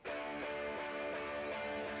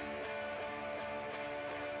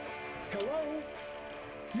Hello?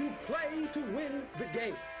 You play to win the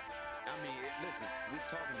game. I mean, listen, we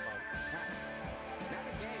talking about practice. Not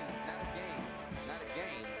a game, not a game, not a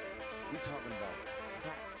game. We talking about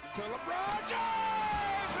practice. To LeBron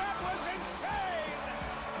James! That was insane!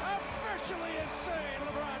 Officially insane,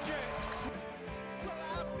 LeBron James! Well,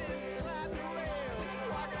 I've been sliding the rails,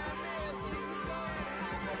 walking out there, see me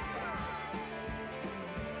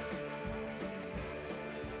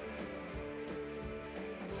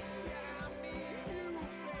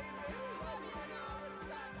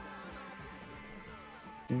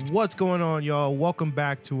What's going on, y'all? Welcome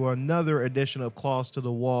back to another edition of Claws to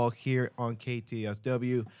the Wall here on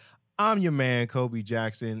KTSW. I'm your man, Kobe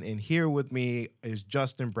Jackson, and here with me is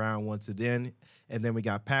Justin Brown once again. And then we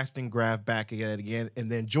got Paxton Graff back again. And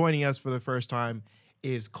then joining us for the first time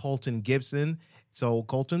is Colton Gibson. So,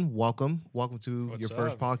 Colton, welcome. Welcome to your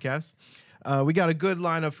first podcast. We got a good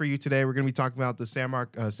lineup for you today. We're going to be talking about the San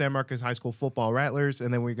Marcos High School football Rattlers,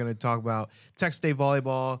 and then we're going to talk about Texas State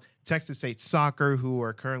volleyball, Texas State soccer, who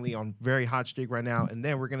are currently on very hot streak right now, and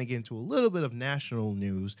then we're going to get into a little bit of national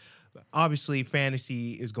news. Obviously,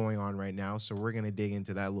 fantasy is going on right now, so we're going to dig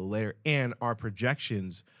into that a little later, and our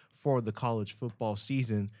projections for the college football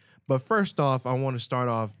season. But first off, I want to start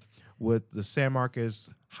off with the San Marcos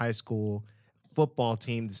High School football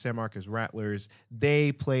team, the San Marcos Rattlers.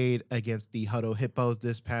 They played against the Hutto Hippos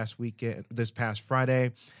this past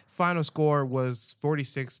Friday. Final score was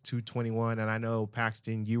 46-21, and I know,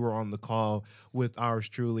 Paxton, you were on the call with ours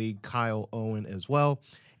truly, Kyle Owen, as well.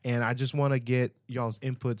 And I just want to get y'all's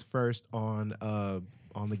inputs first on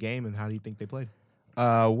the game, and how do you think they played?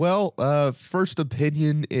 First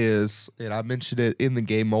opinion is, and I mentioned it in the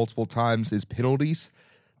game multiple times, is penalties.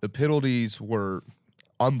 The penalties were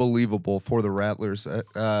unbelievable for the Rattlers.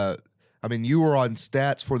 I mean, you were on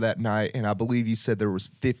stats for that night, and I believe you said there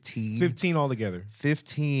was 15. 15 altogether.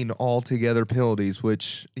 15 altogether penalties,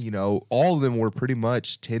 which, you know, all of them were pretty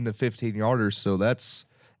much 10 to 15 yarders, so that's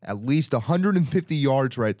at least 150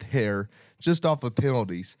 yards right there just off of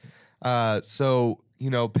penalties. So,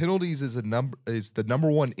 you know, penalties is the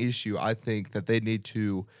number one issue I think that they need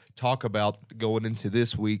to talk about going into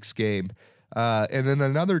this week's game. And then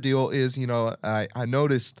another deal is, you know, I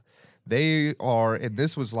noticed they are, and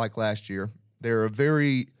this was like last year, they're a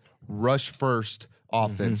very rush-first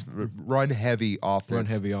offense, run-heavy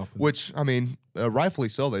offense. Which, I mean, rightfully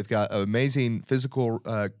so. They've got an amazing physical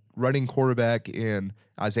running quarterback in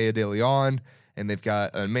Isaiah De Leon, and they've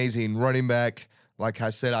got an amazing running back. Like I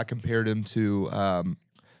said, I compared him to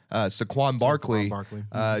Saquon Barkley,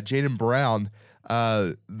 Jaden Brown.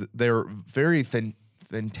 They're very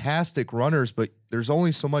fantastic runners, but there's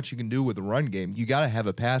only so much you can do with the run game. You got to have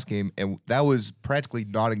a pass game, and that was practically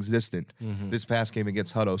non-existent this pass game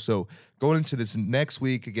against Hutto. So going into this next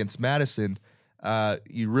week against Madison,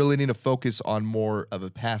 you really need to focus on more of a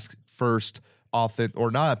pass-first offense,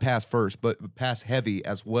 or not a pass-first, but pass-heavy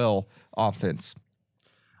as well offense.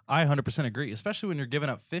 I 100% agree, especially when you're giving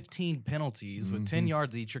up 15 penalties with 10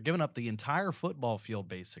 yards each. You're giving up the entire football field,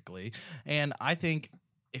 basically. And I think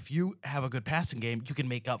if you have a good passing game, you can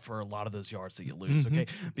make up for a lot of those yards that you lose, okay?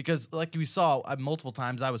 Because like we saw multiple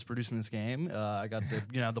times, I was producing this game. I got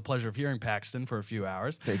the pleasure of hearing Paxton for a few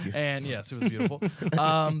hours. Thank you. And yes, it was beautiful.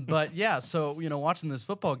 But yeah, so watching this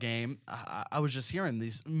football game, I was just hearing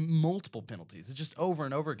these multiple penalties. It's just over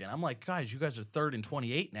and over again. I'm like, guys, you guys are 3rd and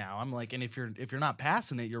 28 now. I'm like, and if you're not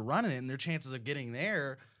passing it, you're running it, and their chances of getting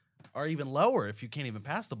there are even lower if you can't even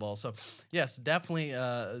pass the ball. So, yes, definitely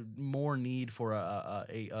more need for a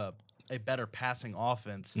better passing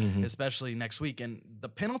offense, especially next week. And the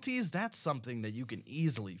penalties, that's something that you can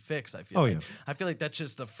easily fix, I feel like. Yeah. I feel like that's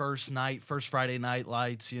just the first Friday night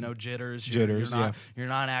lights, jitters. You're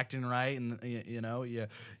not acting right, and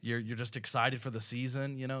you're just excited for the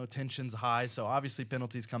season. Tension's high, so obviously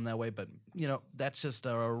penalties come that way. But that's just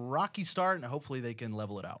a rocky start, and hopefully they can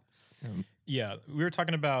level it out. Yeah, we were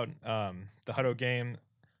talking about the Hutto game.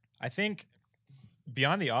 I think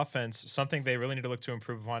beyond the offense, something they really need to look to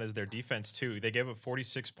improve upon is their defense, too. They gave up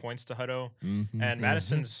 46 points to Hutto, and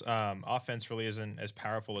Madison's offense really isn't as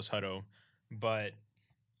powerful as Hutto. But,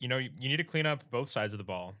 you need to clean up both sides of the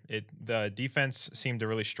ball. The defense seemed to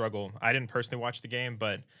really struggle. I didn't personally watch the game,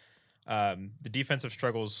 but the defensive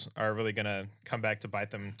struggles are really going to come back to bite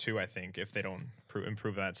them, too, I think, if they don't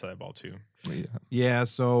improve that side of the ball, too. Yeah,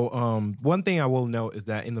 so one thing I will note is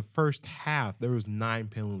that in the first half, there was 9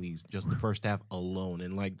 penalties, just the first half alone.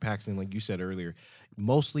 And like Paxton, like you said earlier,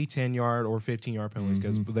 mostly 10-yard or 15-yard penalties,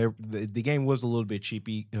 because the game was a little bit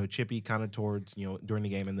chippy kind of towards, during the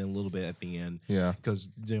game, and then a little bit at the end. Yeah. Because,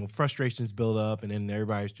 frustrations build up, and then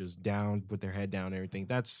everybody's just down with their head down and everything.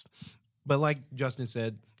 That's But like Justin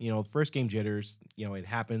said, first game jitters, it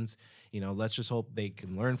happens. Let's just hope they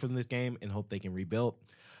can learn from this game and hope they can rebuild.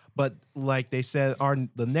 But like they said,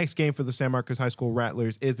 the next game for the San Marcos High School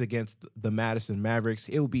Rattlers is against the Madison Mavericks.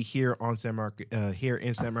 It will be here on here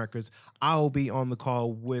in San Marcos. I will be on the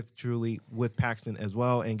call with Paxton as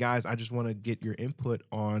well. And guys, I just want to get your input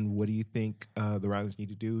on what do you think the Rattlers need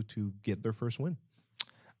to do to get their first win.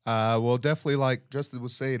 Well, definitely, like Justin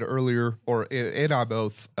was saying earlier, and I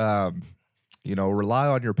both, rely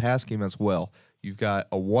on your pass game as well. You've got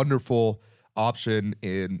a wonderful option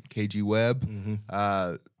in KG Webb.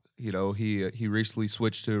 Mm-hmm. He recently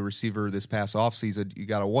switched to a receiver this past offseason. You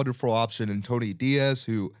got a wonderful option in Tony Diaz,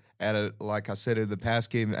 who added, like I said in the pass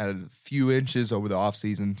game, added a few inches over the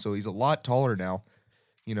offseason. So he's a lot taller now.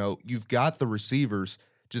 You've got the receivers.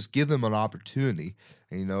 Just give them an opportunity.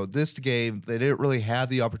 And, this game, they didn't really have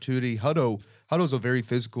the opportunity. Hutto's a very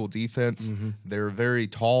physical defense. Mm-hmm. They're a very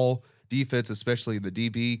tall defense, especially in the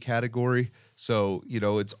DB category. So,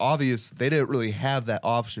 it's obvious they didn't really have that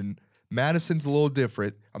option. Madison's a little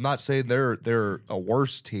different. I'm not saying they're a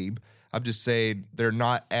worse team. I'm just saying they're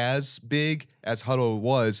not as big as Hutto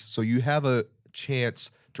was. So you have a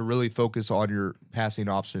chance to really focus on your passing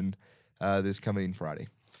option this coming Friday.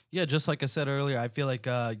 Yeah, just like I said earlier, I feel like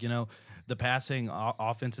the passing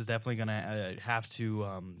offense is definitely going to have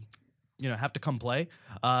to come play.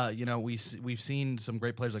 We've seen some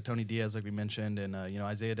great players like Tony Diaz, like we mentioned, and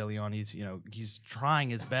Isaiah DeLeon. He's trying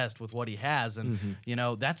his best with what he has, and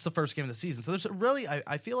that's the first game of the season. So there's really,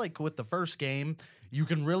 I feel like with the first game, you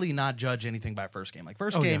can really not judge anything by first game. Like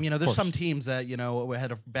first game, there's some teams that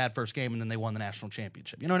had a bad first game and then they won the national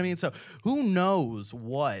championship. You know what I mean? So who knows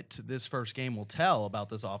what this first game will tell about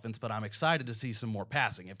this offense? But I'm excited to see some more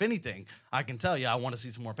passing. If anything, I can tell you I want to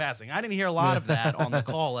see some more passing. I didn't hear a lot of that on the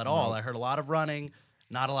call at all. I heard a lot of running.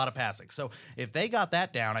 Not a lot of passing. So if they got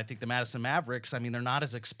that down, I think the Madison Mavericks, they're not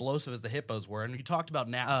as explosive as the Hippos were. And you talked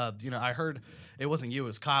about, I heard it wasn't you, it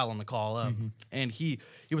was Kyle on the call. And he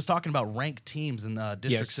was talking about ranked teams in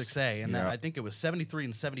District 6A. And I think it was 73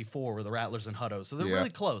 and 74 were the Rattlers and Hutto. So they're really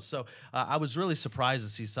close. So I was really surprised to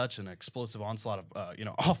see such an explosive onslaught of,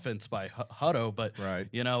 offense by Hutto. But,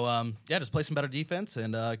 just play some better defense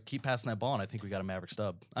and keep passing that ball. And I think we got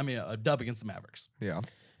a dub against the Mavericks. Yeah.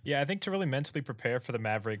 Yeah, I think to really mentally prepare for the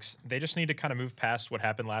Mavericks, they just need to kind of move past what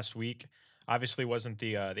happened last week. Obviously, wasn't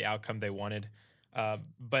the outcome they wanted,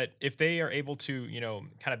 but if they are able to,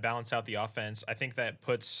 kind of balance out the offense, I think that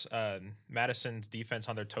puts Madison's defense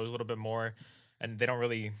on their toes a little bit more, and they don't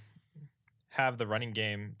really have the running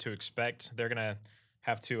game to expect. They're gonna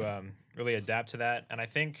have to really adapt to that, and I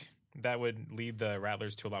think that would lead the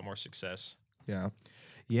Rattlers to a lot more success. Yeah.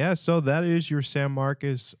 So that is your San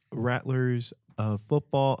Marcos Rattlers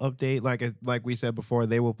football update. Like we said before,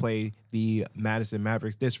 they will play the Madison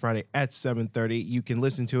Mavericks this Friday at 7:30. You can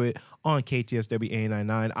listen to it on KTSW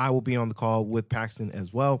 899. I will be on the call with Paxton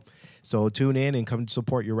as well. So tune in and come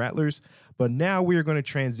support your Rattlers. But now we are going to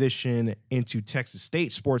transition into Texas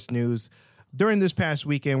State sports news. During this past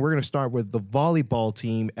weekend, we're going to start with the volleyball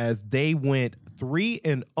team as they went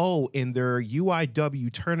 3-0 in their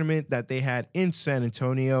UIW tournament that they had in San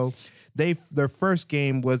Antonio. Their first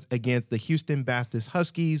game was against the Houston Baptist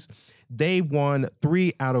Huskies. They won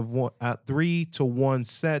 3 to 1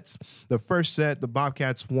 sets. The first set, the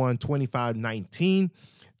Bobcats won 25-19.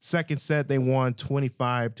 Second set, they won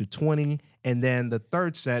 25-20. And then the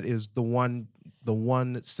third set is the one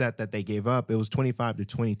set that they gave up. It was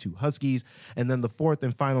 25-22 Huskies. And then the fourth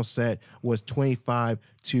and final set was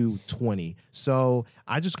 25-20. So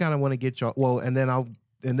I just kind of want to get y'all. Well, and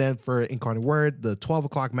then for Incarnate Word, the 12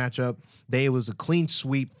 o'clock matchup, it was a clean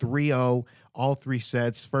sweep, 3-0, all three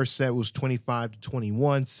sets. First set was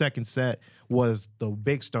 25-21. Second set was the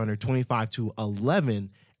big stunner, 25-11.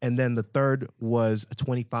 And then the third was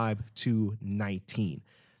 25-19.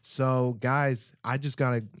 So, guys, I just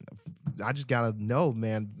gotta know,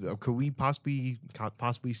 man. Could we possibly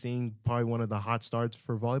seeing probably one of the hot starts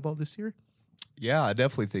for volleyball this year? Yeah, I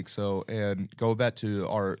definitely think so. And going back to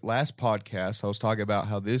our last podcast, I was talking about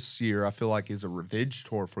how this year I feel like is a revenge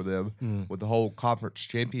tour for them with the whole conference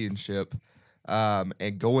championship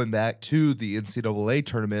and going back to the NCAA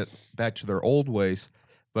tournament, back to their old ways.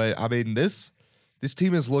 But, this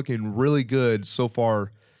team is looking really good so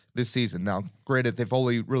far this season. Now, granted, they've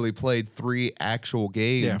only really played 3 actual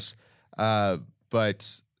games,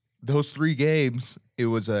 but those 3 games, it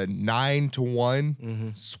was a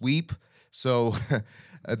 9-1 sweep. So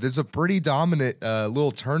this is a pretty dominant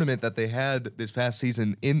little tournament that they had this past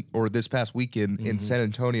season this past weekend in San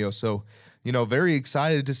Antonio. So, very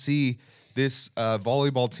excited to see this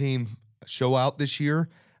volleyball team show out this year.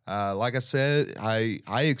 Like I said, I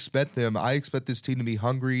expect them. I expect this team to be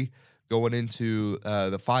hungry going into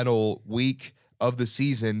the final week of the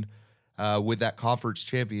season with that conference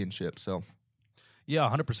championship. So, Yeah,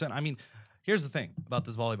 100%. I mean, here's the thing about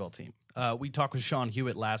this volleyball team. We talked with Sean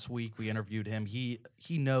Hewitt last week. We interviewed him. He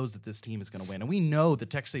knows that this team is going to win, and we know that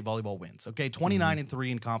Texas State volleyball wins. Okay,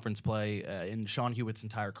 29-3 in conference play in Sean Hewitt's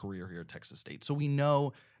entire career here at Texas State. So we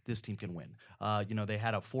know this team can win. They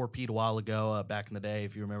had a 4-peat a while ago back in the day.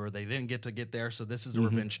 If you remember, they didn't get there. So this is a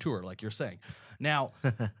revenge tour, like you're saying. Now.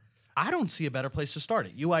 I don't see a better place to start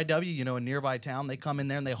it. UIW, a nearby town, they come in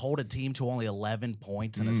there and they hold a team to only 11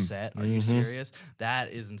 points in a set. Are you serious?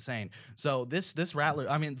 That is insane. So this Rattler,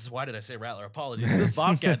 why did I say Rattler? Apologies. This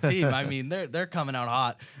Bobcat team, they're coming out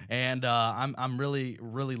hot, and I'm really,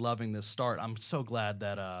 really loving this start. I'm so glad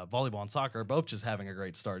that volleyball and soccer are both just having a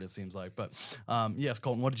great start, it seems like. But yes,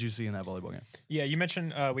 Colton, what did you see in that volleyball game? Yeah, you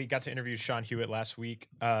mentioned we got to interview Sean Hewitt last week.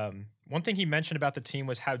 One thing he mentioned about the team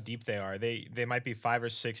was how deep they are. They might be 5 or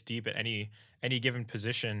 6 deep at any given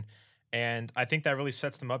position, and I think that really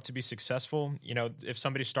sets them up to be successful. If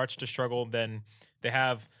somebody starts to struggle, then they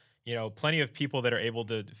have plenty of people that are able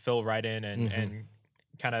to fill right in and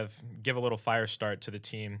kind of give a little fire start to the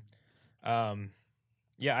team. I'm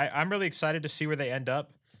really excited to see where they end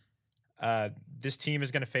up. This team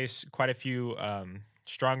is going to face quite a few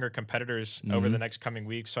stronger competitors over the next coming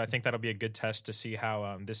weeks. So I think that'll be a good test to see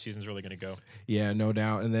how this season's really going to go. Yeah, no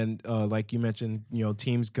doubt. And then, like you mentioned,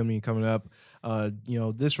 teams coming up.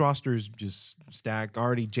 This roster is just stacked.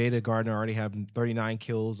 Already, Jada Gardner already having 39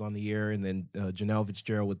 kills on the year, and then Janelle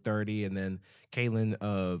Fitzgerald with 30, and then Caitlin,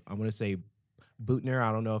 I want to say Bootner,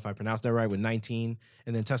 I don't know if I pronounced that right, with 19,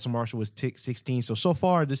 and then Tessa Marshall was 16. So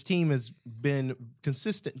far this team has been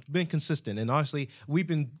consistent, and honestly,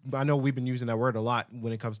 I know we've been using that word a lot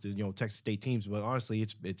when it comes to Texas State teams, but honestly,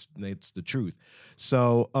 it's the truth.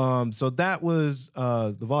 So that was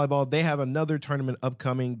the volleyball. They have another tournament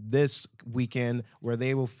upcoming this weekend where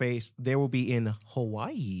they will be in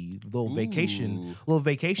Hawaii, little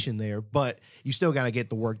vacation there, but you still got to get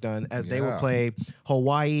the work done as they will play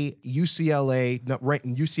Hawaii, UCLA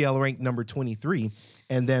ranked number 23,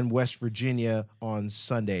 and then West Virginia on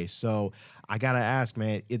Sunday. So I gotta ask,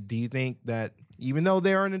 man, do you think that even though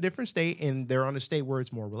they're in a different state and they're on a state where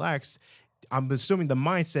it's more relaxed, I'm assuming the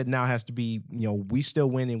mindset now has to be, we still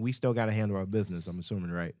win and we still got to handle our business. I'm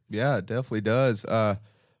assuming, right? Yeah, it definitely does.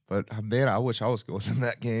 But man, I wish I was going in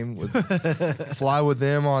that game fly with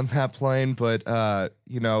them on that plane. But that's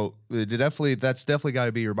definitely got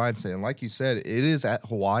to be your mindset. And like you said, it is at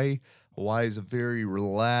Hawaii. Hawaii is a very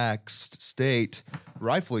relaxed state,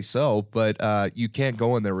 rightfully so. But you can't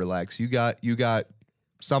go in there relaxed. You got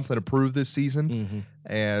something to prove this season,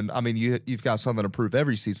 and you've got something to prove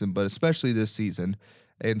every season, but especially this season.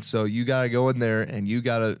 And so you got to go in there and you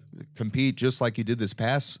got to compete just like you did this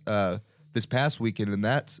past weekend in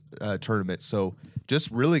that tournament. So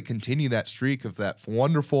just really continue that streak of that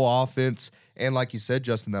wonderful offense and, like you said,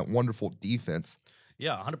 Justin, that wonderful defense.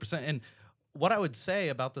 Yeah, 100%. And what I would say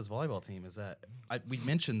about this volleyball team is that we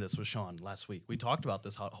mentioned this with Sean last week. We talked about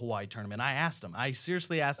this Hawaii tournament. I asked him. I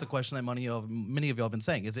seriously asked the question that many of y'all have been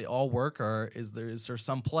saying: is it all work, or is there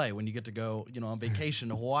some play when you get to go on vacation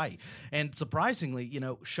to Hawaii? And surprisingly,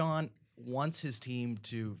 Sean wants his team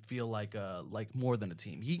to feel like more than a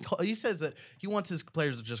team. He says that he wants his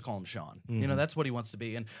players to just call him Sean. That's what he wants to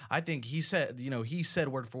be. And I think he said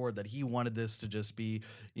word for word that he wanted this to just be,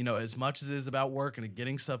 as much as it is about work and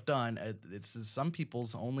getting stuff done, it's some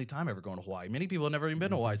people's only time ever going to Hawaii. Many people have never even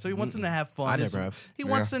been to Hawaii. So he wants them to have fun. I never have. He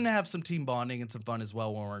wants them to have some team bonding and some fun as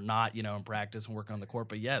well when we're not, in practice and working on the court.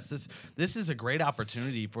 But yes, this is a great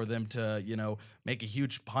opportunity for them to, make a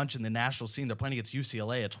huge punch in the national scene. They're playing against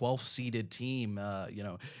UCLA, a 12-seeded team,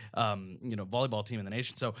 volleyball team in the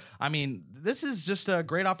nation. So, this is just a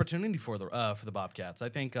great opportunity for the Bobcats. I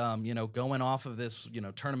think, going off of this,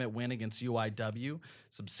 tournament win against UIW,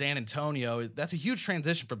 some San Antonio, that's a huge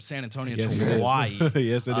transition from San Antonio to Hawaii.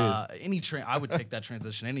 Yes, it is. I would take that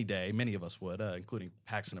transition any day. Many of us would, including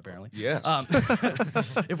Paxton, apparently. Yes.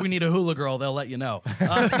 If we need a hula girl, they'll let you know.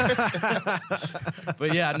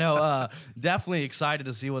 But yeah, no, definitely excited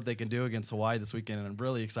to see what they can do against Hawaii this weekend, and I'm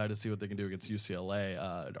really excited to see what they can do against UCLA.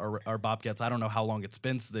 Our Bobcats, I don't know how long it's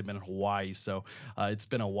been since they've been in Hawaii, so it's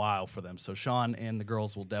been a while for them. So Sean and the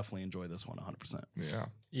girls will definitely enjoy this one 100%.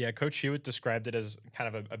 Yeah, Coach Hewitt described it as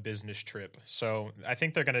kind of a business trip. So I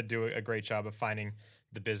think they're going to do a great job of finding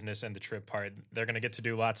the business and the trip part. They're going to get to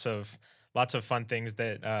do lots of fun things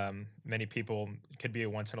that many people could be a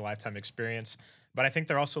once-in-a-lifetime experience. But I think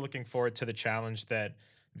they're also looking forward to the challenge that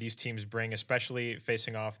these teams bring, especially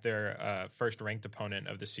facing off their first-ranked opponent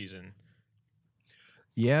of the season.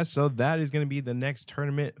 Yeah, so that is going to be the next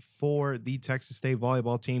tournament for the Texas State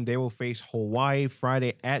volleyball team. They will face Hawaii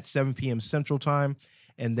Friday at 7 p.m. Central Time,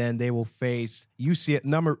 and then they will face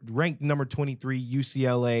ranked number 23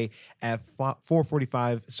 UCLA at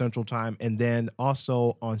 4:45 Central Time, and then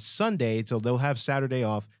also on Sunday, so they'll have Saturday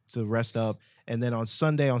off to rest up, and then on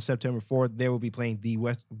Sunday on September 4th, they will be playing the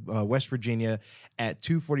West Virginia at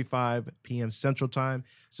 2:45 p.m. Central Time.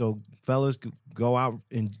 So fellas, go out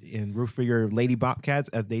and root for your Lady Bobcats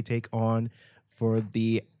as they take on for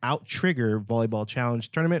the Out Trigger Volleyball Challenge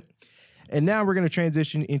Tournament. And now we're going to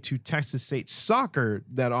transition into Texas State soccer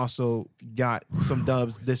that also got some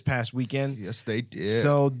dubs this past weekend. Yes, they did.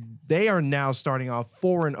 So they are now starting off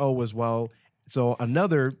 4-0 as well. So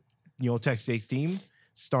another, Texas State team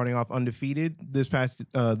starting off undefeated this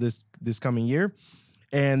coming year.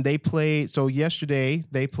 And they played, so yesterday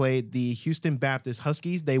they played the Houston Baptist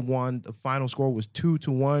Huskies. They won. The final score was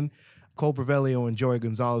 2-1. Cole Prevelio and Joey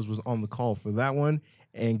Gonzalez was on the call for that one.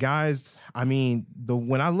 And guys, I mean,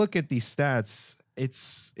 when I look at these stats,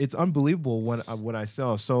 it's unbelievable what I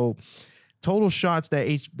saw. So total shots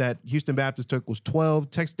that Houston Baptist took was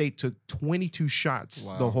 12. Texas State took 22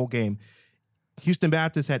 shots the whole game. Houston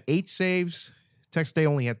Baptist had 8 saves. Texas State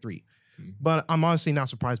only had 3. But I'm honestly not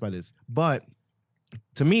surprised by this. But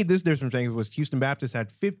to me, this difference was Houston Baptist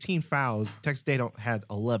had 15 fouls. Texas State had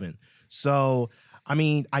 11. So, I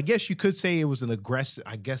mean, I guess you could say it was an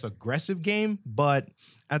aggressive game, but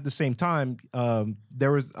at the same time,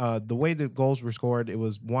 there was the way the goals were scored. It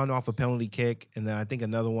was one off a penalty kick, and then I think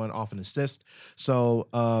another one off an assist. So,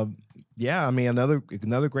 yeah, I mean,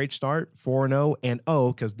 another great start, 4-0 and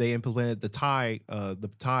 0 because they implemented the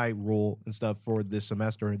tie rule and stuff for this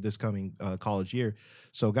semester and this coming college year.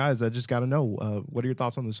 So, guys, I just got to know, what are your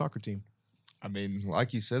thoughts on the soccer team? I mean,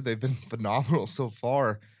 like you said, they've been phenomenal so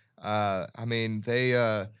far. I mean,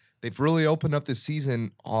 they've really opened up this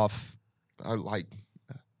season off I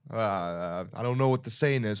don't know what the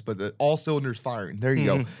saying is, but all cylinders firing. There you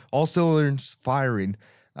go. All cylinders firing.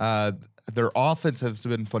 Their offense has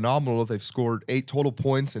been phenomenal. They've scored 8 total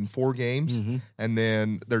points in 4 games. And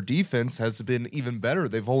then their defense has been even better.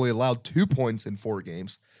 They've only allowed 2 points in 4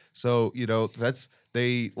 games. So,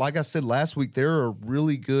 like I said last week, they're a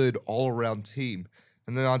really good all-around team.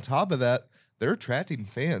 And then on top of that, they're attracting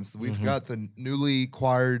fans. We've got the newly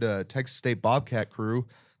acquired Texas State Bobcat crew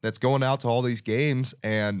that's going out to all these games,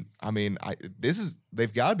 and I mean,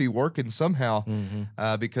 they've got to be working somehow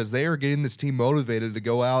because they are getting this team motivated to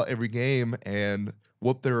go out every game and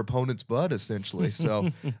whoop their opponent's butt, essentially.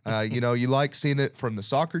 So, you like seeing it from the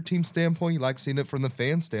soccer team standpoint, you like seeing it from the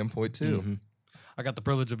fan standpoint too. I got the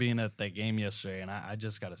privilege of being at that game yesterday, and I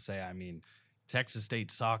just got to say, I mean, Texas State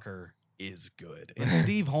soccer is good, and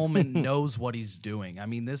Steve Holman knows what he's doing. I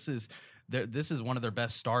mean, this is one of their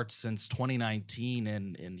best starts since 2019,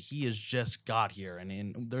 and he has just got here,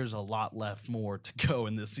 and there's a lot left more to go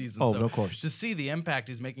in this season. Oh, so no, of course. To see the impact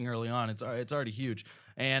he's making early on, it's already huge.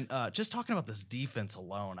 And just talking about this defense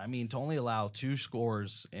alone, I mean, to only allow 2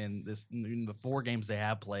 scores in the 4 games they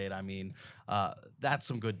have played, I mean, that's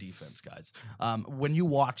some good defense, guys. When you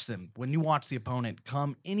watch the opponent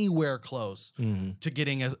come anywhere close to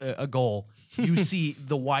getting a goal, you see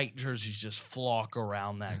the white jerseys just flock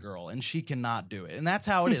around that girl, and she cannot do it. And that's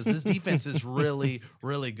how it is. This defense is really,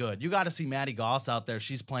 really good. You got to see Maddie Goss out there.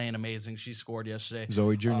 She's playing amazing. She scored yesterday.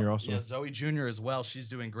 Zoe Jr. also. Yeah, Zoe Jr. as well. She's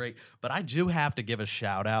doing great. But I do have to give a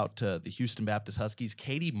shout out to the Houston Baptist Huskies.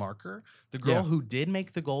 Katie Marker, the girl who did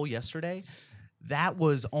make the goal yesterday, that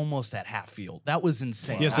was almost at half field. That was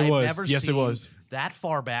insane. Yes, it was. Never Yes, seen it was. that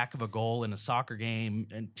far back of a goal in a soccer game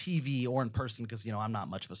and TV or in person, because I'm not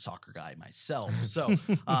much of a soccer guy myself, so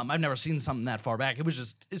I've never seen something that far back.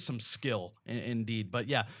 It's some skill indeed. But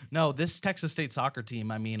yeah, no, this Texas State soccer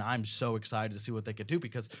team, I mean, I'm so excited to see what they could do,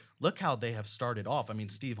 because look how they have started off. I mean,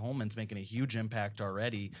 Steve Holman's making a huge impact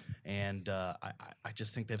already, and I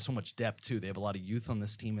just think they have so much depth too. They have a lot of youth on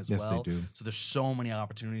this team as Yes, well. they do. So there's so many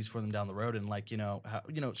opportunities for them down the road, and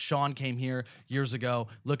Sean came here years ago.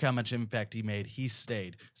 Look how much impact he made. He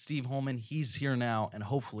stayed. Steve Holman, he's here now, and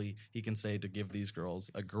hopefully he can say to give these girls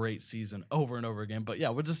a great season over and over again. But yeah,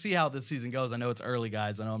 we'll just see how this season goes. I know it's early,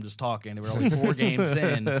 guys. I know I'm just talking. We're only 4 games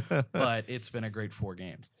in, but it's been a great 4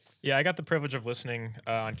 games. Yeah, I got the privilege of listening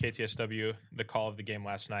on KTSW, the call of the game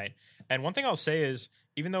last night. And one thing I'll say is,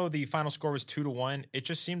 even though the final score was 2-1, it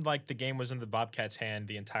just seemed like the game was in the Bobcats' hand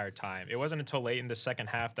the entire time. It wasn't until late in the second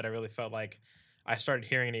half that I really felt like I started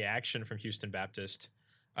hearing any action from Houston Baptist.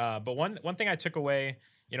 But one thing I took away,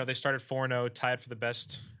 they started 4-0, tied for the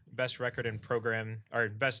best record in program, or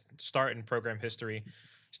best start in program history.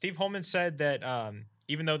 Steve Holman said that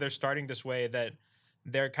even though they're starting this way, that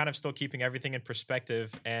they're kind of still keeping everything in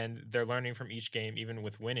perspective, and they're learning from each game, even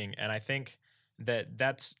with winning. And I think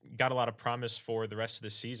that's got a lot of promise for the rest of the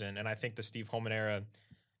season. And I think the Steve Holman era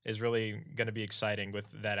is really going to be exciting with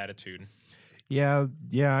that attitude. Yeah.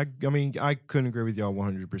 I mean, I couldn't agree with y'all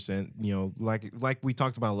 100%. You know, like we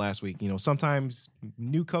talked about last week, you know, sometimes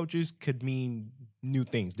new coaches could mean new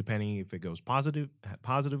things depending if it goes positive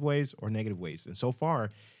ways or negative ways. And so far,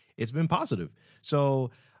 it's been positive. So,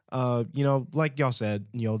 you know, like y'all said,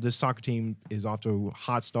 you know, this soccer team is off to a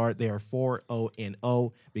hot start. They are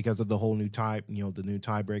 4-0-0 because of the whole new the new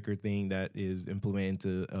tiebreaker thing that is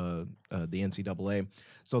implemented into the NCAA.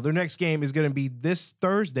 So their next game is going to be this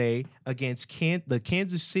Thursday against the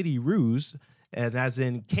Kansas City Roos, and as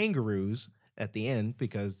in kangaroos at the end,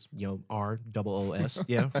 because, you know, ROOS.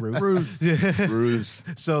 Yeah, Roos. Bruce.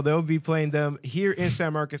 So they'll be playing them here in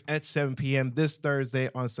San Marcos at 7 p.m. this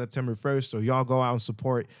Thursday on September 1st. So y'all go out and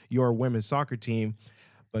support your women's soccer team.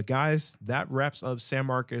 But guys, that wraps up San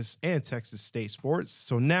Marcos and Texas State sports.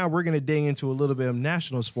 So now we're going to dig into a little bit of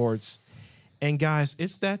national sports. And guys,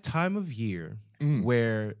 it's that time of year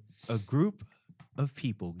where a group of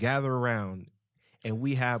people gather around and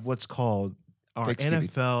we have what's called our Thanksgiving.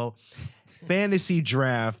 NFL fantasy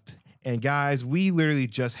draft. And guys, we literally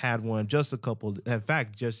just had one just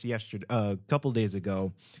yesterday, a couple days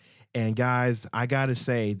ago. And guys, I gotta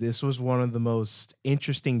say, this was one of the most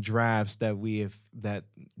interesting drafts that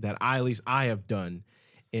at least I have done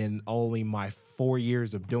in only my 4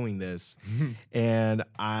 years of doing this. And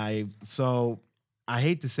I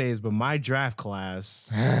hate to say this, but my draft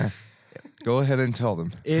class, Go ahead and tell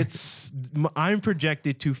them. I'm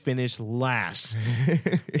projected to finish last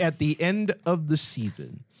at the end of the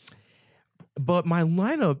season. But my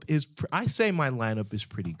lineup is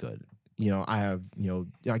pretty good. You know,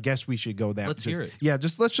 I guess we should go that. Let's hear it. Yeah,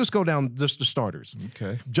 let's just go down just the starters.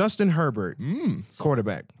 Okay. Justin Herbert,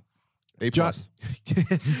 quarterback. A+.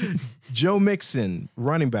 Joe Mixon,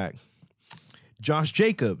 running back. Josh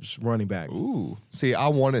Jacobs, running back. Ooh. See, I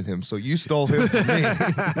wanted him, so you stole him from me.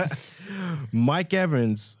 Mike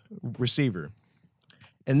Evans, receiver.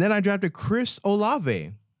 And then I drafted Chris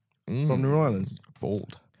Olave from New Orleans.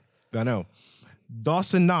 Bold. I know.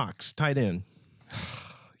 Dawson Knox, tight end.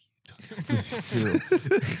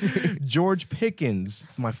 George Pickens,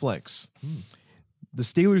 my flex. The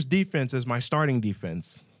Steelers defense is my starting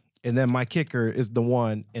defense. And then my kicker is the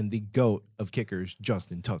one and the GOAT of kickers,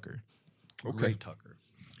 Justin Tucker. Great Tucker.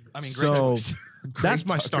 I mean, great So choice. that's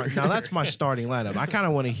my start. Now that's my starting lineup. I kind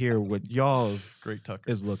of want to hear what y'all's Great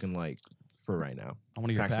Tucker. is looking like for right now. I want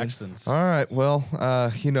to hear Paxton? Paxton's. All right. Well,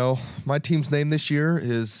 you know, my team's name this year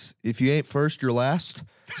is If You Ain't First, You're Last.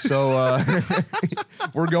 So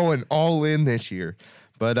we're going all in this year.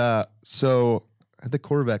 But so at the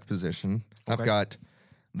quarterback position, I've got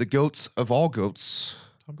the goats of all goats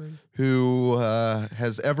who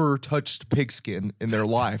has ever touched pigskin in their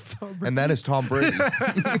life, and that is Tom Brady.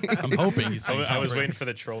 I'm hoping he's saying I was Tom waiting for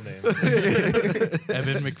the troll name. Brady.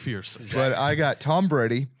 Evan McPherson. But I got Tom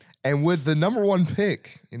Brady, and with the number one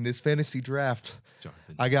pick in this fantasy draft,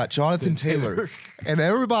 I got Jonathan Taylor. And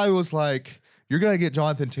everybody was like, "You're gonna get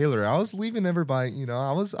Jonathan Taylor." I was leaving everybody, you know,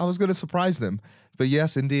 I was gonna surprise them. But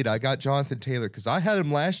yes, indeed, I got Jonathan Taylor because I had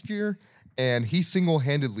him last year, and he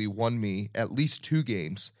single-handedly won me at least 2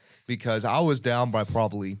 games because I was down by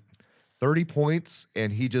probably 30 points,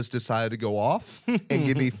 and he just decided to go off and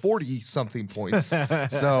give me 40-something points.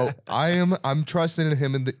 So I'm trusting in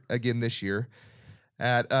him again this year.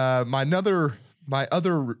 At my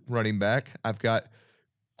other running back, I've got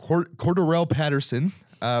Cordarrelle Patterson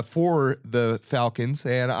for the Falcons,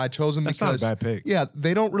 and I chose him That's because not a bad pick. Yeah,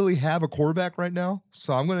 they don't really have a quarterback right now,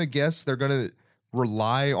 so I'm gonna guess they're gonna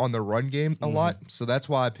rely on the run game a lot. So that's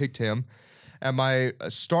why I picked him. At my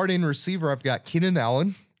starting receiver, I've got Keenan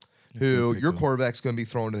Allen, who your quarterback's going to be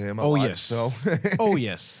thrown to him a lot. Yes. So. Oh,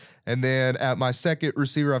 yes. And then at my second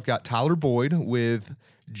receiver, I've got Tyler Boyd with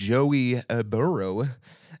Joey Burrow. Joe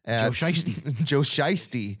Shiesty. Joe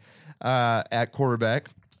Shiesty at quarterback.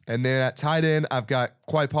 And then at tight end, I've got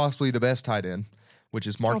quite possibly the best tight end, which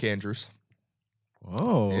is Mark Andrews.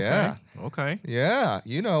 Oh, okay. Yeah. Okay. Yeah,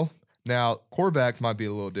 you know. Now, quarterback might be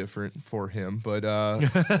a little different for him, but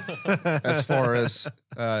as far as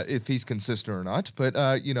if he's consistent or not.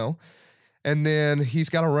 But, you know, and then he's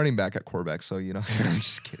got a running back at quarterback, so, you know, I'm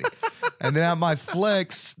just kidding. And then at my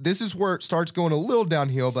flex, this is where it starts going a little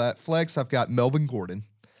downhill, but at flex, I've got Melvin Gordon.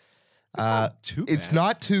 It's not too bad. It's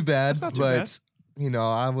not too bad, It's not too but, bad. you know,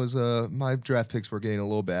 I was my draft picks were getting a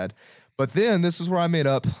little bad. But then this is where I made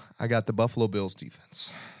up. I got the Buffalo Bills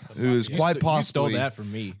defense, who is quite You possibly stole that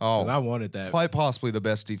from me. Oh. 'cause I wanted that. quite possibly the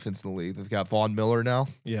best defense in the league. They've got Von Miller now.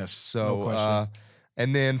 Yes. So no question.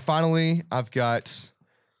 And then finally,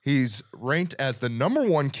 he's ranked as the number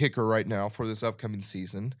 1 kicker right now for this upcoming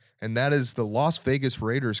season, and that is the Las Vegas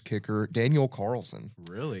Raiders kicker, Daniel Carlson.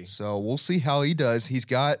 Really? So we'll see how he does. He's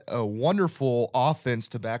got a wonderful offense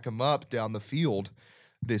to back him up down the field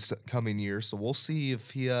this coming year. So we'll see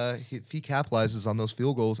if he capitalizes on those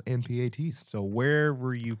field goals and PATs. So where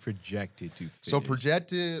were you projected to finish? So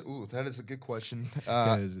projected, that is a good question.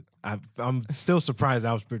 Because I'm still surprised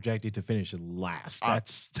I was projected to finish last.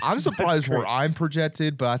 I'm surprised where great. I'm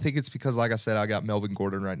projected, but I think it's because, like I said, I got Melvin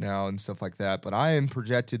Gordon right now and stuff like that. But I am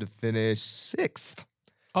projected to finish 6th.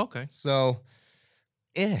 Okay. So,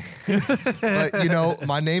 but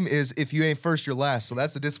my name is If You Ain't First, You're Last. So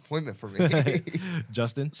that's a disappointment for me.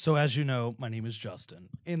 Justin? So as you know, my name is Justin,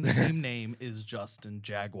 and the team name is Justin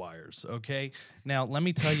Jaguars. Okay. Now let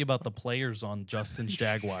me tell you about the players on Justin's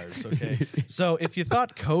Jaguars. Okay. So if you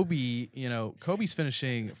thought Kobe's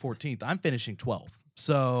finishing 14th, I'm finishing 12th.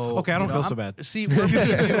 So Okay, I don't feel so bad. See,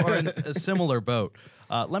 we're in a similar boat.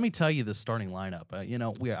 Let me tell you the starting lineup.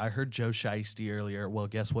 I heard Joe Shiesty earlier. Well,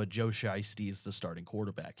 guess what? Joe Shiesty is the starting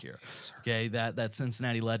quarterback here. Okay, that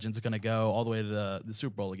Cincinnati Legend's going to go all the way to the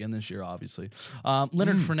Super Bowl again this year, obviously.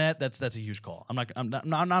 Leonard Fournette, that's a huge call. I'm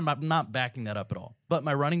not backing that up at all. But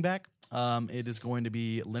my running back, it is going to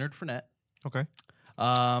be Leonard Fournette. Okay.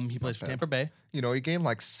 He plays for Tampa Bay. He gained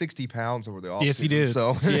like 60 pounds over the offseason. Yes, he did.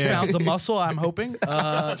 So 6 pounds of muscle, I'm hoping.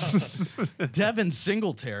 Devin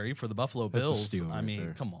Singletary for the Buffalo That's a Bills. steal I right mean,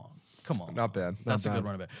 there. come on. not bad. That's Not a good bad.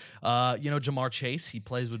 running back. Jamar Chase, he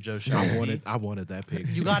plays with Joe Shiesty. I wanted that pick.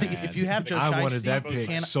 You got to bad. if you have Joe I Shiesty, wanted that you pick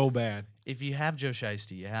can't- so bad. If you have Joe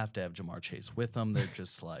Shiesty, you have to have Jamar Chase with them. They're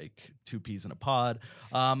just like 2 peas in a pod.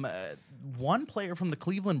 One player from the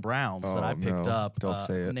Cleveland Browns that Oh, I picked no. up, Don't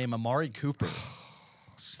say it. named Amari Cooper.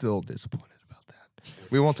 Still disappointed about that.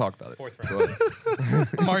 We won't talk about it. 4th Go round. ahead.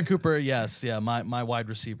 Amari Cooper, yes, yeah, my wide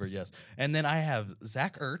receiver, yes. And then I have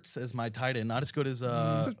Zach Ertz as my tight end, not as good as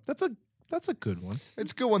That's a good one.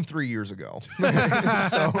 It's a good one 3 years ago. no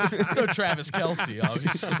Travis Kelce,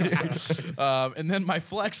 obviously. And then my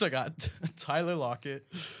flex, I got Tyler Lockett.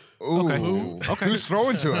 Ooh. Okay. Who's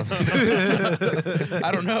throwing to him?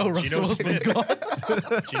 I don't know. Russell Geno Wilson's Smith.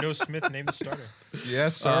 gone. Geno Smith named the starter.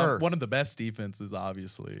 Yes, sir. One of the best defenses,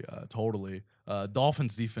 obviously, totally.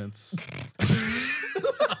 Dolphins defense.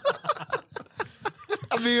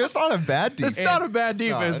 I mean, it's not a bad defense. It's not a bad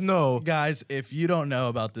defense, no. Guys, if you don't know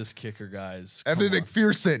about this kicker, guys. come Evan on.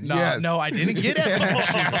 McPherson, No, yes. no, I didn't get Evan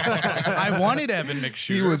McShooter. I wanted Evan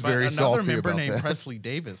McShooter. He was but very another salty member about named that. Presley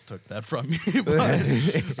Davis took that from me. But,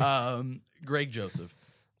 Greg Joseph.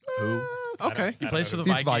 Who? Okay. He plays for the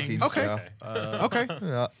He's Vikings. Vikings. Okay. Okay.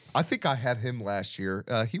 Yeah. I think I had him last year.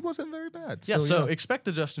 He wasn't very bad. Yeah, so expect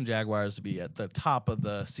the Justin Jaguars to be at the top of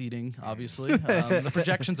the seeding, obviously. The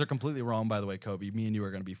projections are completely wrong, by the way, Kobe. Me and you are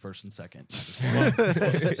going to be first and second.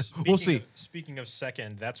 We'll see. Speaking of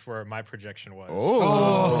second, that's where my projection was.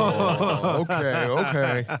 Oh,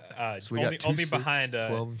 okay. So we got two, only 6, behind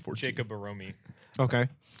 12, and 14. Jacob Baromi, Okay.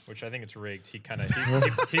 which I think it's rigged. He kind of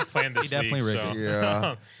he planned this. He definitely league, rigged so.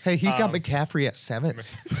 Yeah. Hey, he got McCaffrey at 7th.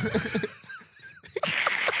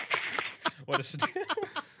 What a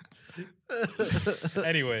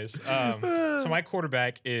Anyways, so my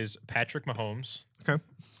quarterback is Patrick Mahomes. Okay.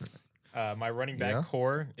 My running back Yeah.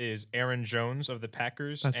 core is Aaron Jones of the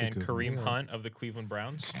Packers That's a and good Kareem one. Hunt of the Cleveland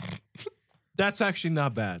Browns. That's actually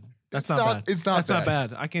not bad. That's It's not not- bad. it's not That's not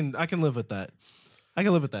bad. I can live with that. I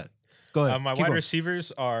can live with that. Go ahead. My Keep wide going.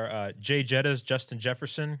 receivers are Jay Jettas, Justin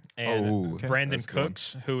Jefferson, and Oh, okay. Brandon That's a good one.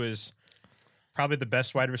 Cooks, who is probably the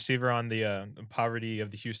best wide receiver on the poverty of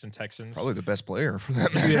the Houston Texans. Probably the best player for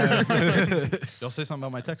that matter. Y'all say something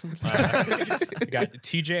about my Texans? I got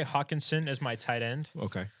TJ Hawkinson as my tight end.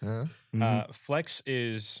 Okay. Huh? Flex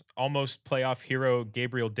is almost playoff hero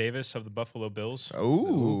Gabriel Davis of the Buffalo Bills.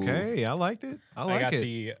 Oh, Okay. I liked it. I I like got it.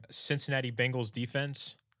 the Cincinnati Bengals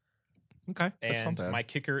defense. Okay. That's not And bad. my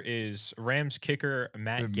kicker is Rams kicker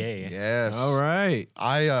Matt Gay. Yes. All right.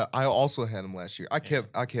 I also had him last year. I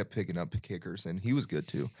kept picking up kickers, and he was good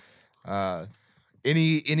too.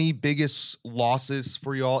 Any biggest losses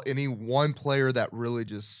for y'all? Any one player that really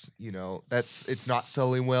just it's not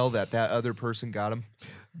selling well that other person got him?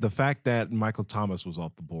 The fact that Michael Thomas was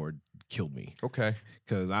off the board killed me Okay.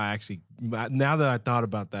 because now that I thought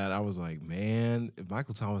about that, I was like, man,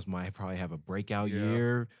 Michael Thomas might probably have a breakout Yeah.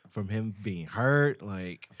 year from him being hurt.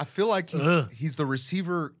 Like, I feel like Ugh. he's the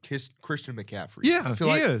receiver Christian McCaffrey. Yeah, I feel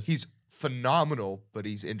he like is. he's phenomenal, but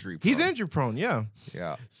he's injury prone. He's injury prone, yeah.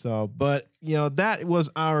 Yeah. So, but that was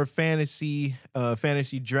our fantasy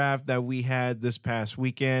draft that we had this past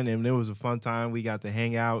weekend, and it was a fun time. We got to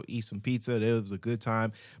hang out, eat some pizza. It was a good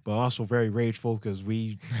time, but also very rageful because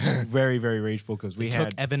we very, very rageful because we Took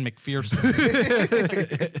had Evan McPherson.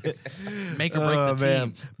 Make or break the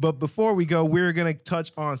team. But before we go, we're gonna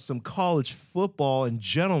touch on some college football, and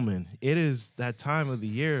gentlemen, it is that time of the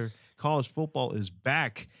year. College football is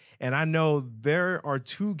back. And I know there are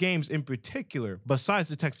two games in particular, besides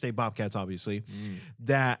the Texas State Bobcats, obviously,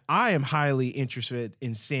 that I am highly interested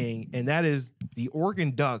in seeing, and that is the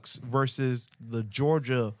Oregon Ducks versus the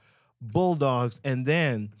Georgia Bulldogs. And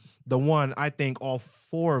then the one I think all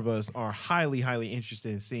four of us are highly, highly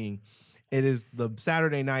interested in seeing. It is the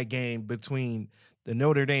Saturday night game between the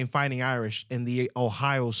Notre Dame Fighting Irish and the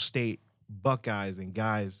Ohio State Buckeyes. And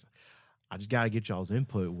guys, I just got to get y'all's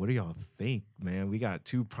input. What do y'all think, man? We got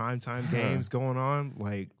two primetime games going on.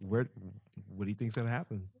 Like, what do you think's going to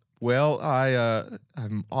happen? Well,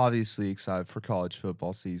 I'm obviously excited for college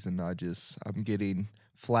football season. I'm getting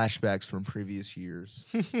flashbacks from previous years,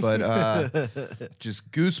 but just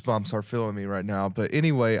goosebumps are filling me right now. But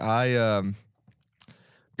anyway,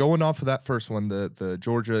 going off of that first one, the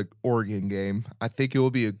Georgia-Oregon game, I think it will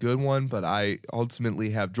be a good one, but I ultimately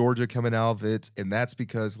have Georgia coming out of it, and that's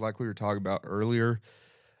because, like we were talking about earlier,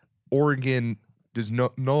 Oregon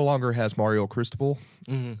no longer has Mario Cristobal,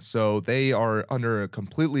 so they are under a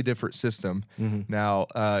completely different system. Now,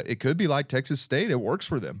 it could be like Texas State. It works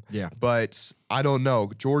for them. Yeah. But I don't know.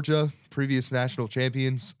 Georgia, previous national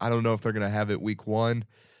champions, I don't know if they're going to have it week one.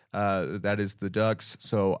 That is the Ducks.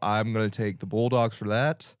 So I'm going to take the Bulldogs for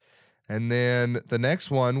that. And then the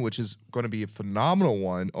next one, which is going to be a phenomenal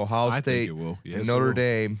one, Ohio State and Notre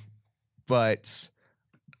Dame. But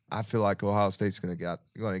I feel like Ohio State's going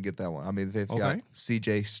to get that one. I mean, they've got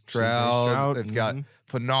CJ Stroud. They've got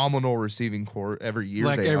phenomenal receiving core every year.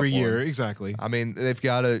 Like every year, one. exactly. I mean, they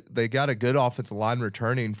got a good offensive line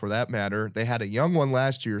returning for that matter. They had a young one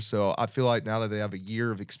last year, so I feel like now that they have a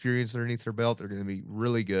year of experience underneath their belt, they're going to be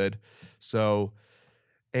really good. So,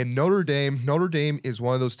 and Notre Dame is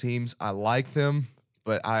one of those teams. I like them,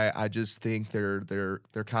 but I just think they're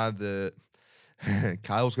kind of the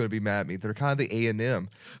Kyle's going to be mad at me. They're kind of the A&M.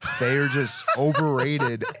 They are just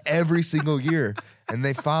overrated every single year. And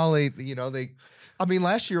they finally,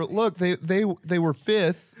 last year, look, they were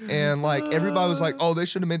fifth, and like everybody was like, oh, they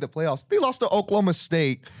should have made the playoffs. They lost to Oklahoma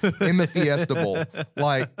State in the Fiesta Bowl.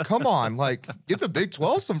 Like, come on, like get the Big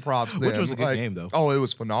 12 some props. Then. Which was a good game, though. Oh, it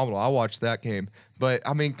was phenomenal. I watched that game. But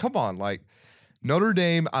I mean, come on, like Notre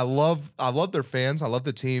Dame, I love their fans. I love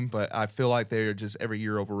the team, but I feel like they're just every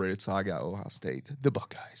year overrated. So I got Ohio State, the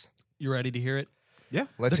Buckeyes. You ready to hear it? Yeah,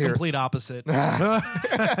 let's the hear complete opposite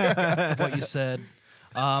of what you said.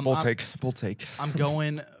 Bull take. I'm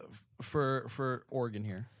going for Oregon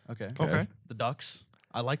here. Okay. The Ducks.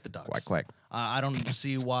 I like the Ducks. Quack, quack. I don't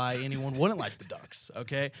see why anyone wouldn't like the Ducks.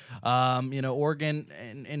 Okay. Oregon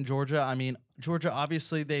and Georgia. I mean, Georgia,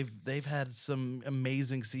 obviously they've had some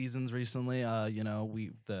amazing seasons recently.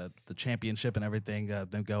 The championship and everything,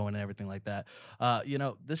 them going and everything like that.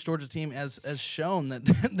 This Georgia team has shown that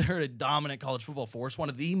they're a dominant college football force, one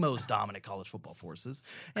of the most dominant college football forces.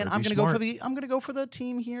 And I'm gonna go for the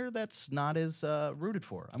team here that's not as rooted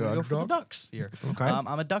for. I'm gonna go for the Ducks here. Okay.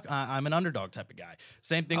 I'm an underdog type of guy.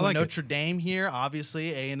 Same thing with Notre Dame here.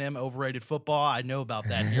 Obviously, A&M overrated football. I know about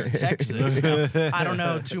that here in Texas. I don't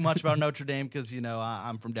know too much about Notre Dame because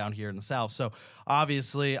I'm from down here in the South. So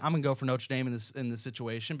obviously, I'm gonna go for Notre Dame in this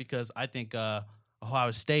situation because I think Ohio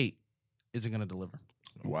State isn't gonna deliver.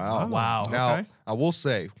 Wow. Now, okay. I will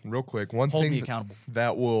say real quick, one Hold thing me accountable.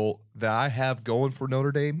 that I have going for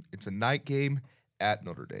Notre Dame, it's a night game at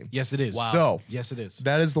Notre Dame. Yes, it is. Wow. So, yes, it is.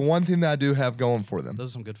 that is the one thing that I do have going for them.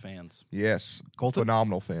 Those are some good fans. Yes. Colton?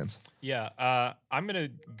 Phenomenal fans. Yeah, I'm going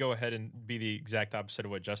to go ahead and be the exact opposite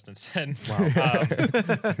of what Justin said. Wow.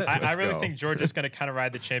 I really think Georgia's going to kind of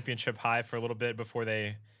ride the championship high for a little bit before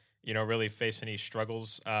they, really face any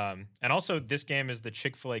struggles. And also, this game is the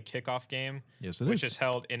Chick-fil-A kickoff game, which is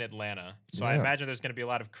held in Atlanta. So I imagine there's going to be a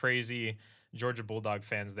lot of crazy Georgia Bulldog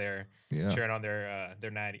fans there cheering on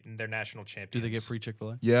their national champions. Do they get free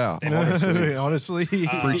Chick-fil-A? Yeah. Honestly.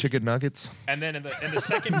 Free chicken nuggets. And then in the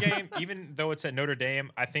second game, even though it's at Notre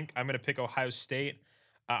Dame, I think I'm going to pick Ohio State.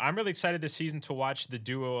 I'm really excited this season to watch the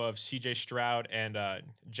duo of CJ Stroud and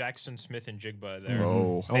Jackson Smith and Jigba there.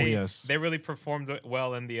 Oh, yes. They really performed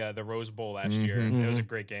well in the Rose Bowl last year. It was a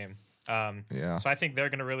great game. Yeah. So I think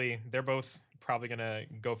they're both probably going to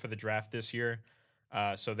go for the draft this year.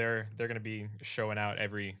 So they're going to be showing out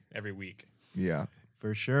every week. Yeah.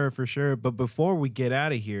 For sure. But before we get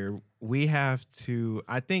out of here, we have to.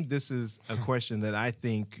 I think this is a question that I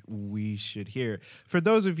think we should hear. For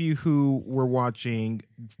those of you who were watching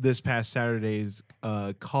this past Saturday's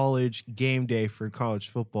college game day for college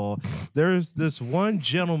football, there's this one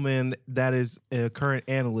gentleman that is a current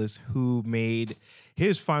analyst who made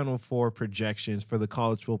his Final Four projections for the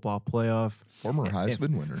college football playoff. Former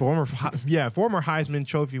Heisman winner. Former Heisman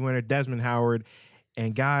Trophy winner Desmond Howard.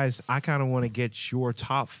 And guys, I kind of want to get your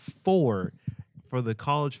top 4 for the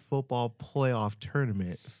college football playoff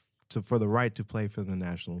tournament for the right to play for the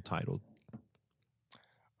national title.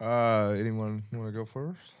 Anyone want to go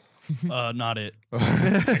first? Not it.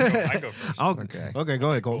 I go first. Okay, go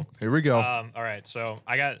ahead, Cole. Here we go. All right, so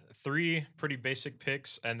I got 3 pretty basic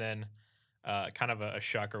picks and then kind of a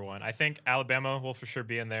shocker one. I think Alabama will for sure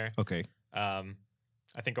be in there. Okay.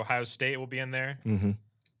 I think Ohio State will be in there. Mm-hmm.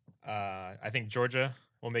 I think Georgia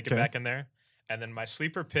will make it Okay. back in there. And then my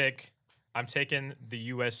sleeper pick, I'm taking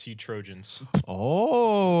the USC Trojans.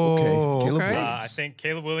 Oh, Okay, Caleb okay. Williams. I think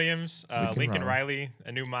Caleb Williams, Lincoln Riley,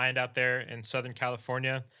 a new mind out there in Southern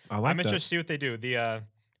California. I like I'm that. interested to see what they do. The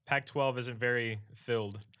Pac-12 isn't very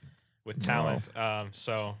filled with talent,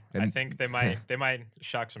 so I And- think they might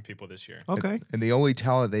shock some people this year. Okay. And the only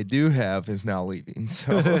talent they do have is now leaving.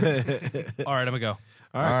 So All right, I'm gonna go.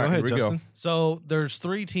 All right, All right, go ahead, here we go. Justin. So there's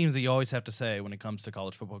 3 teams that you always have to say when it comes to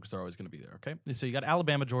college football because they're always going to be there. Okay, so you got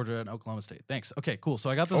Alabama, Georgia, and Oklahoma State. Thanks. Okay, cool. So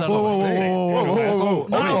I got those out of the way. whoa.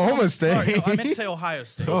 No, Oklahoma State. Sorry, no, I meant to say Ohio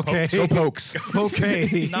State. Okay. So pokes.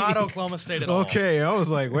 Okay. Not Oklahoma State at all. Okay. I was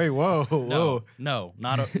like, wait, whoa, whoa. No,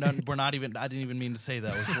 we're not even. I didn't even mean to say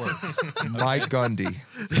those words. Mike Gundy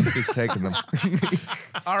is taking them.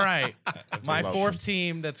 All right, my 4th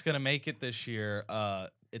team that's going to make it this year.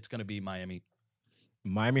 It's going to be Miami.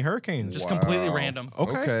 Miami Hurricanes. Just completely random.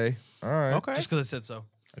 Okay. All right. Okay. Just because I said so.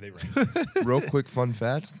 Are they right? Real quick fun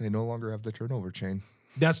fact: they no longer have the turnover chain.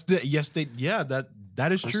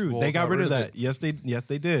 That is First true. of all, They got rid of that. it. Yes, they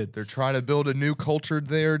did. They're trying to build a new culture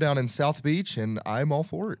there down in South Beach, and I'm all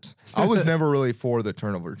for it. I was never really for the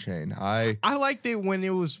turnover chain. I liked it when it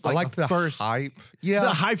was like liked the the first hype. Yeah, the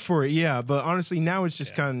hype for it, yeah. But honestly, now it's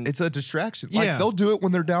just kind of it's a distraction. Like Yeah. they'll do it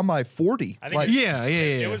when they're down by 40. I think Like, yeah.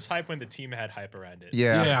 It was hype when the team had hype around it.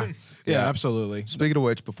 yeah. yeah, Yeah. absolutely. Speaking of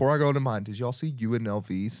which, before I go into mine, did y'all see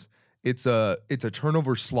UNLV's? It's a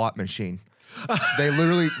turnover slot machine. They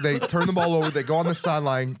turn the ball over, they go on the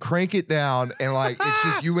sideline, crank it down, and like it's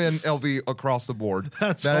just UNLV across the board.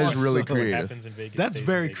 That's That is really awesome. What creative. happens in Vegas That's stays in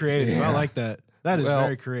very Vegas. creative. I Yeah. like that. That is Well,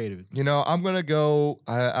 very creative. You know, I'm gonna go.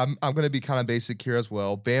 I'm gonna be kind of basic here as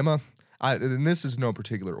well. Bama. And this is no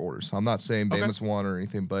particular order, so I'm not saying Okay. Bama's one or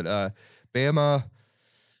anything, but Bama,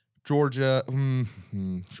 Georgia.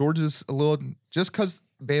 Georgia's a little just because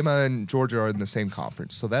Bama and Georgia are in the same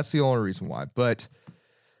conference, so that's the only reason why. But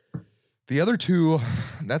the other 2,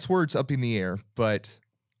 that's where it's up in the air. But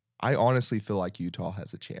I honestly feel like Utah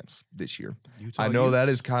has a chance this year. Utah I know that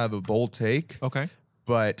Utes. is kind of a bold take, okay.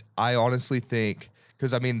 but I honestly think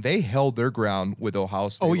because I mean they held their ground with Ohio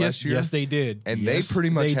State Oh yes, last year, yes they did, and Yes, they pretty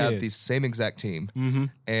much they have did. the same exact team, Mhm.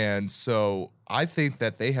 and so I think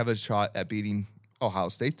that they have a shot at beating Ohio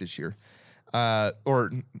State this year, not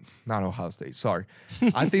Ohio State. Sorry,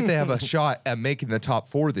 I think they have a shot at making the top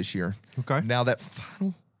 4 this year. Okay. Now that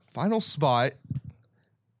final spot,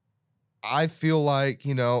 I feel like,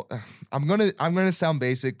 you know, I'm gonna sound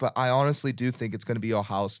basic, but I honestly do think it's gonna be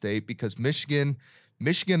Ohio State because Michigan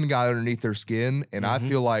got underneath their skin, and I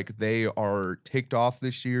feel like they are ticked off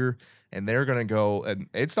this year, and they're gonna go. And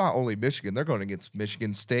it's not only Michigan; they're going against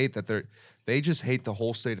Michigan State. They just hate the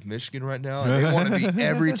whole state of Michigan right now, and they want to beat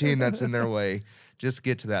every team that's in their way. Just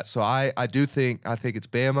get to that. So I think it's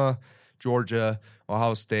Bama, Georgia,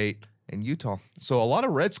 Ohio State, and Utah. So a lot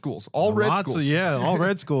of red schools, all red Lots schools. of- yeah, all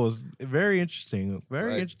red schools. Very interesting. Very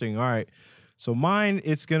Right. interesting. All right. So mine,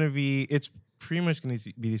 it's pretty much gonna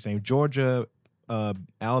be the same. Georgia,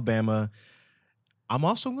 Alabama. I'm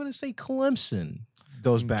also gonna say Clemson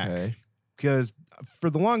goes back Okay. because for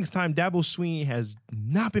the longest time, Dabo Swinney has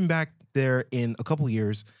not been back there in a couple of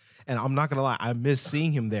years. And I'm not gonna lie, I miss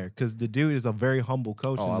seeing him there because the dude is a very humble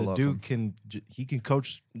coach, Oh, I and the love dude him. can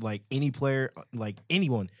coach like any player, like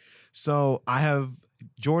anyone. So I have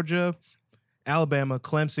Georgia, Alabama,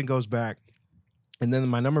 Clemson goes back, and then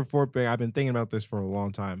my number 4 pick. I've been thinking about this for a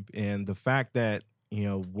long time, and the fact that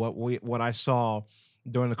what I saw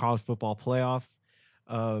during the college football playoff,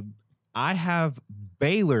 I have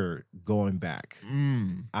Baylor going back.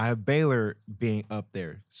 I have Baylor being up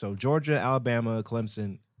there. So Georgia, Alabama,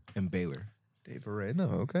 Clemson, and Baylor. Dave Arena.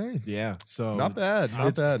 Okay. Yeah. So Not bad.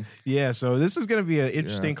 Not bad. Yeah. So this is going to be an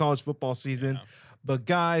interesting college football season. Yeah. But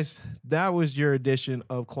guys, that was your edition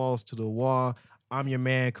of Claws to the Wall. I'm your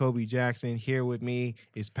man, Kobe Jackson. Here with me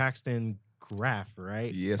is Paxton Graff,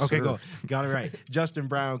 right? Yes, okay, sir. go. Got it right. Justin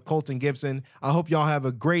Brown, Colton Gibson. I hope y'all have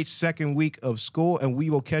a great second week of school, and we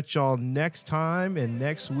will catch y'all next time. And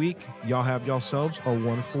next week, y'all have yourselves a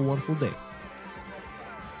wonderful, wonderful day.